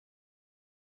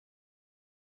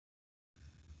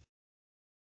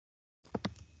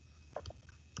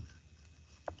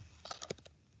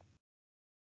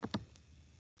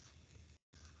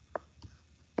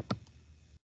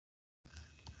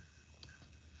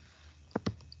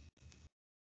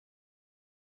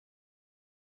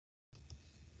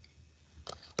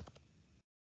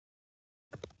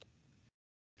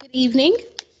Evening.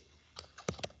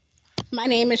 My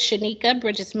name is Shanika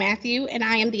Bridges Matthew, and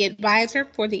I am the advisor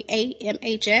for the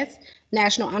AMHS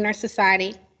National Honor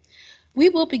Society. We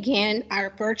will begin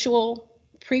our virtual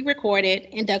pre-recorded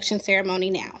induction ceremony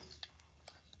now.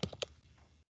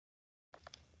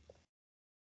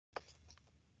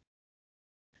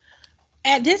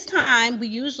 At this time, we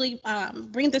usually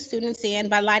bring the students in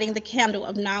by lighting the candle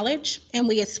of knowledge, and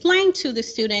we explain to the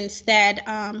students that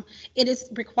it is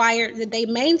required that they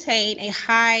maintain a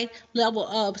high level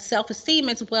of self-esteem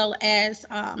as well as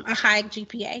a high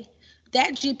GPA.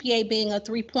 That GPA being a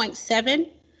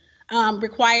 3.7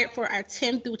 required for our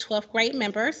 10th through 12th grade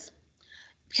members.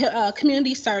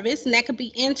 Community service, and that could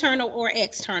be internal or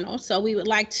external. So we would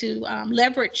like to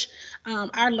leverage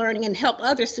our learning and help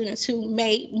other students who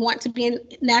may want to be in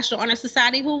National Honor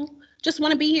Society who just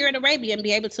want to be here at Arabia and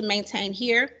be able to maintain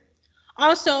here.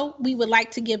 Also, we would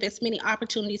like to give as many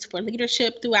opportunities for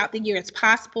leadership throughout the year as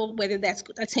possible, whether that's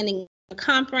attending a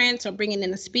conference or bringing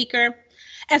in a speaker,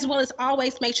 as well as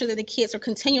always make sure that the kids are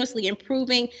continuously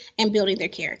improving and building their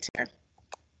character.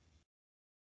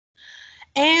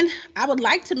 And I would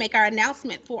like to make our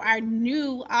announcement for our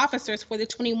new officers for the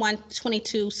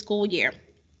 21-22 school year.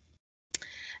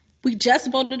 We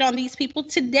just voted on these people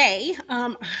today,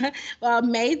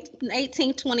 May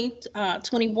 18,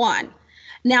 2021.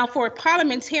 Now for a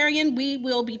parliamentarian, we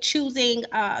will be choosing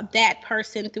that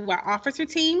person through our officer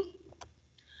team.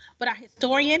 But our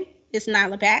historian is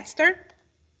Nyla Baxter.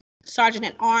 Sergeant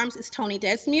at Arms is Tony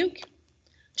Desmuke.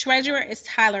 Treasurer is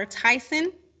Tyler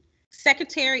Tyson.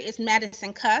 Secretary is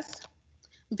Madison Cuss.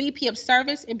 VP of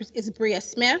Service is Bria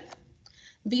Smith.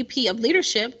 VP of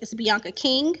Leadership is Bianca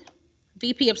King.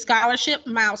 VP of Scholarship,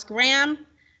 Miles Graham.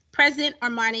 President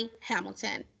Armani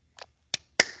Hamilton.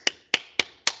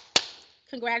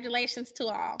 Congratulations to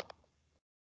all.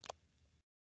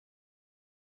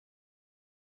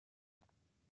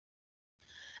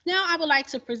 Now I would like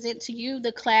to present to you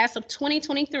the class of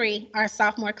 2023, our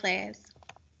sophomore class.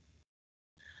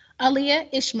 Aliyah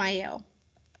Ishmael,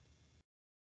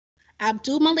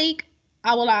 Abdul Malik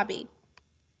Awalabi,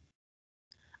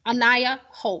 Anaya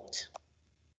Holt,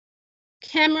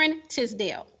 Cameron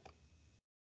Tisdale,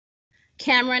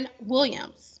 Cameron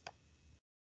Williams,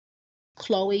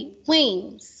 Chloe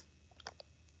Weems,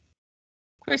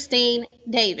 Christine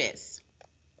Davis,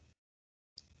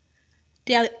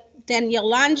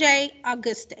 Danielanje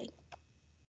Auguste,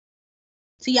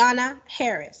 Tiana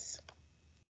Harris,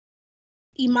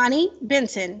 Imani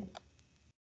Benton,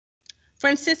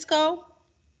 Francisco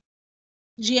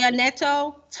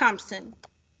Gianetto Thompson,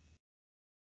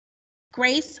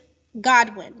 Grace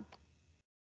Godwin,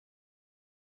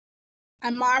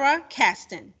 Amara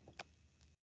Caston,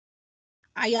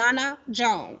 Ayana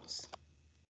Jones,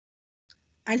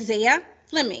 Isaiah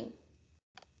Fleming,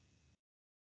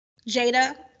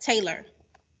 Jada Taylor,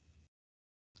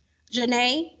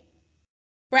 Janae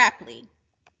Brapley,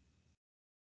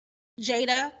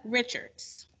 Jada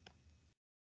Richards,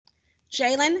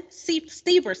 Jalen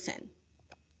Steverson,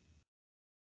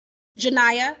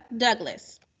 Janiyah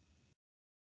Douglas,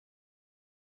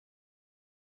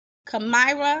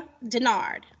 Kamira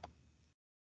Denard,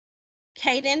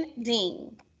 Caden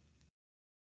Dean,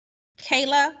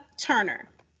 Kayla Turner,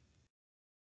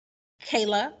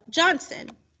 Kayla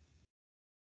Johnson,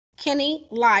 Kenny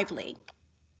Lively,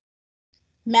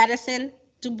 Madison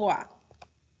Dubois,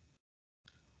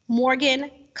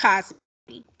 Morgan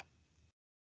Cosby,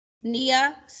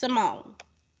 Nia Simone,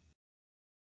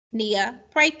 Nia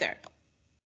Prather,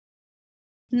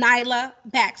 Nyla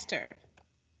Baxter,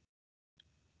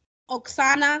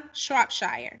 Oksana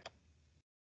Shropshire,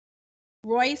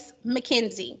 Royce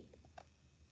McKenzie,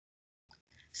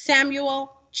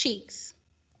 Samuel Cheeks,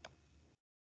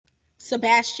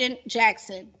 Sebastian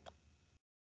Jackson,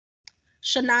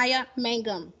 Shania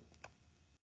Mangum,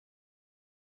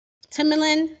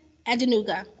 Timilin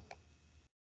Adenuga,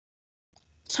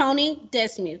 Tony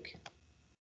Desmuke,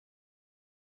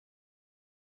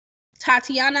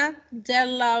 Tatiana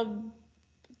Delavalade,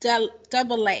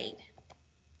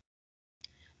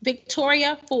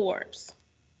 Victoria Forbes.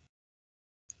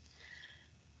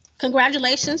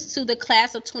 Congratulations to the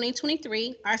class of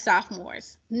 2023, our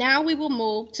sophomores. Now we will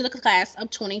move to the class of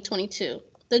 2022,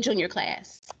 the junior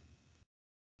class.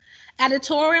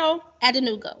 Editorial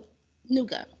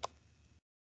Adenuga,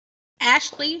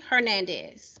 Ashley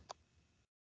Hernandez,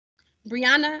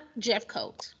 Brianna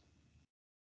Jeffcoat,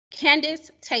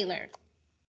 Candace Taylor,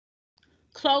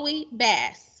 Chloe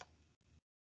Bass,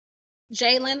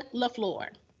 Jalen LaFleur,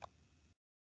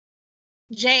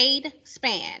 Jade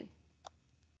Spann,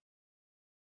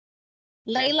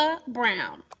 Layla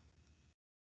Brown,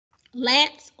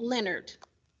 Lance Leonard,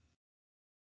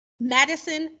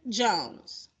 Madison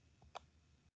Jones,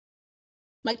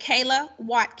 Michaela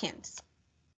Watkins,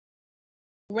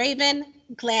 Raven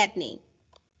Gladney,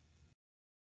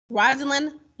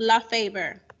 Rosalind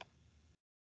LaFaber,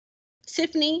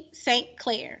 Tiffany St.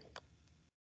 Clair.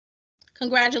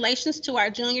 Congratulations to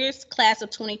our juniors, class of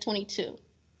 2022.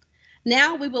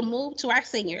 Now we will move to our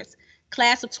seniors,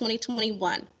 class of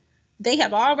 2021. They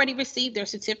have already received their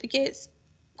certificates,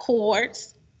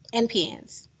 cords, and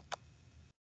pens.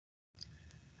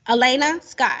 Elena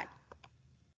Scott,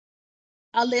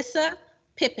 Alyssa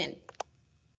Pippin,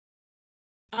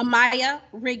 Amaya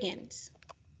Riggins,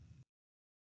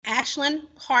 Ashlyn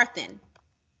Harthen,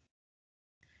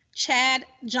 Chad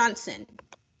Johnson,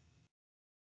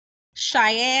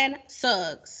 Cheyenne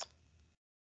Suggs,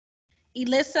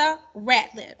 Elissa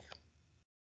Ratliff,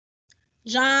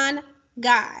 John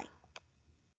Guy,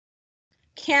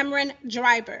 Cameron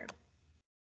Driver,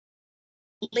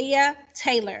 Leah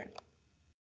Taylor,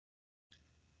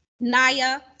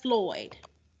 Naya Floyd,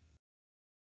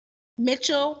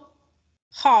 Mitchell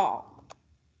Hall,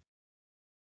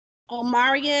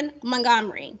 Omarion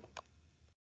Montgomery,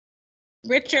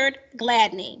 Richard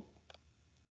Gladney,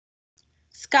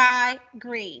 Sky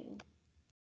Green,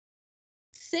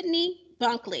 Sydney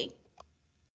Bunkley,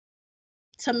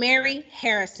 Tamari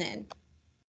Harrison,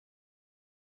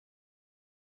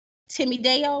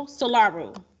 Timideo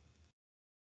Solaru,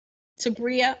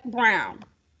 Tabria Brown,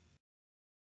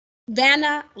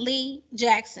 Vanna Lee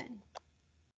Jackson,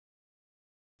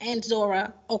 and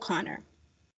Zora O'Connor.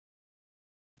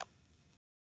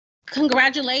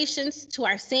 Congratulations to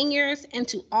our seniors and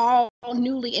to all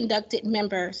newly inducted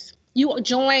members. You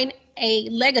join a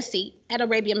legacy at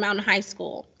Arabian Mountain High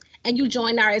School, and you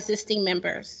join our existing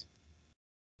members.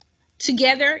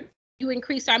 Together, you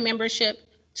increase our membership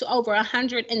to over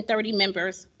 130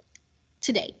 members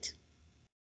to date.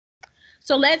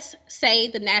 So let's say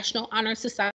the National Honor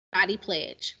Society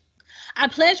pledge. I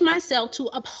pledge myself to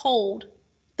uphold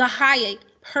the high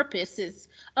purposes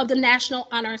of the National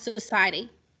Honor Society,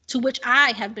 to which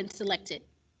I have been selected.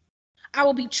 I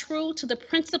will be true to the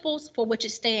principles for which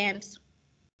it stands.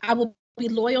 I will be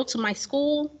loyal to my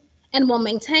school and will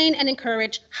maintain and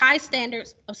encourage high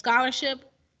standards of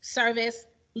scholarship, service,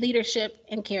 leadership,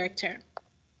 and character.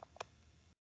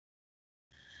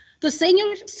 The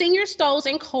senior stoles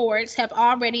and cords have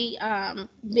already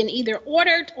been either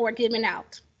ordered or given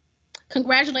out.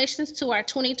 Congratulations to our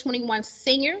 2021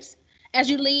 seniors. As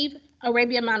you leave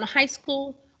Arabian Mountain High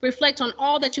School, reflect on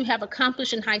all that you have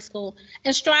accomplished in high school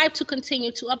and strive to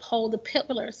continue to uphold the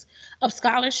pillars of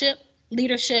scholarship,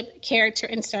 leadership, character,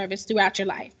 and service throughout your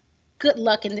life. Good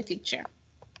luck in the future.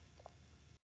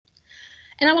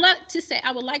 And I would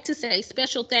like to say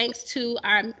special thanks to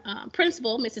our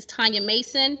principal, Mrs. Tanya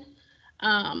Mason,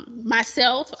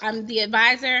 myself, I'm the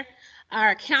advisor,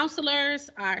 our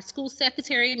counselors, our school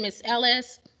secretary, Ms.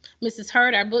 Ellis, Mrs.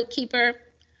 Hurd, our bookkeeper,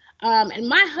 and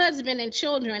my husband and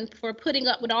children for putting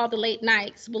up with all the late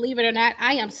nights. Believe it or not,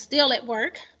 I am still at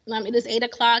work. It is 8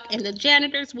 o'clock and the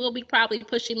janitors will be probably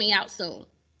pushing me out soon.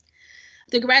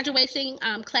 The graduating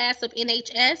class of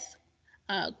NHS,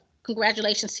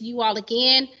 congratulations to you all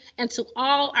again, and to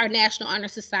all our National Honor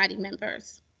Society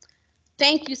members.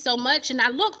 Thank you so much, and I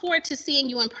look forward to seeing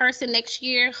you in person next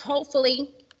year.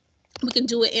 Hopefully, we can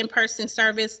do an in-person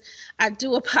service. I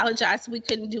do apologize, we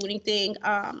couldn't do anything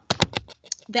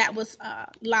that was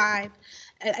live.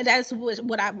 That's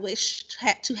what I wished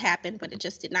had to happen, but it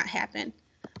just did not happen.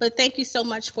 But thank you so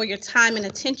much for your time and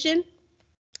attention,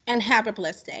 and have a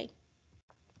blessed day.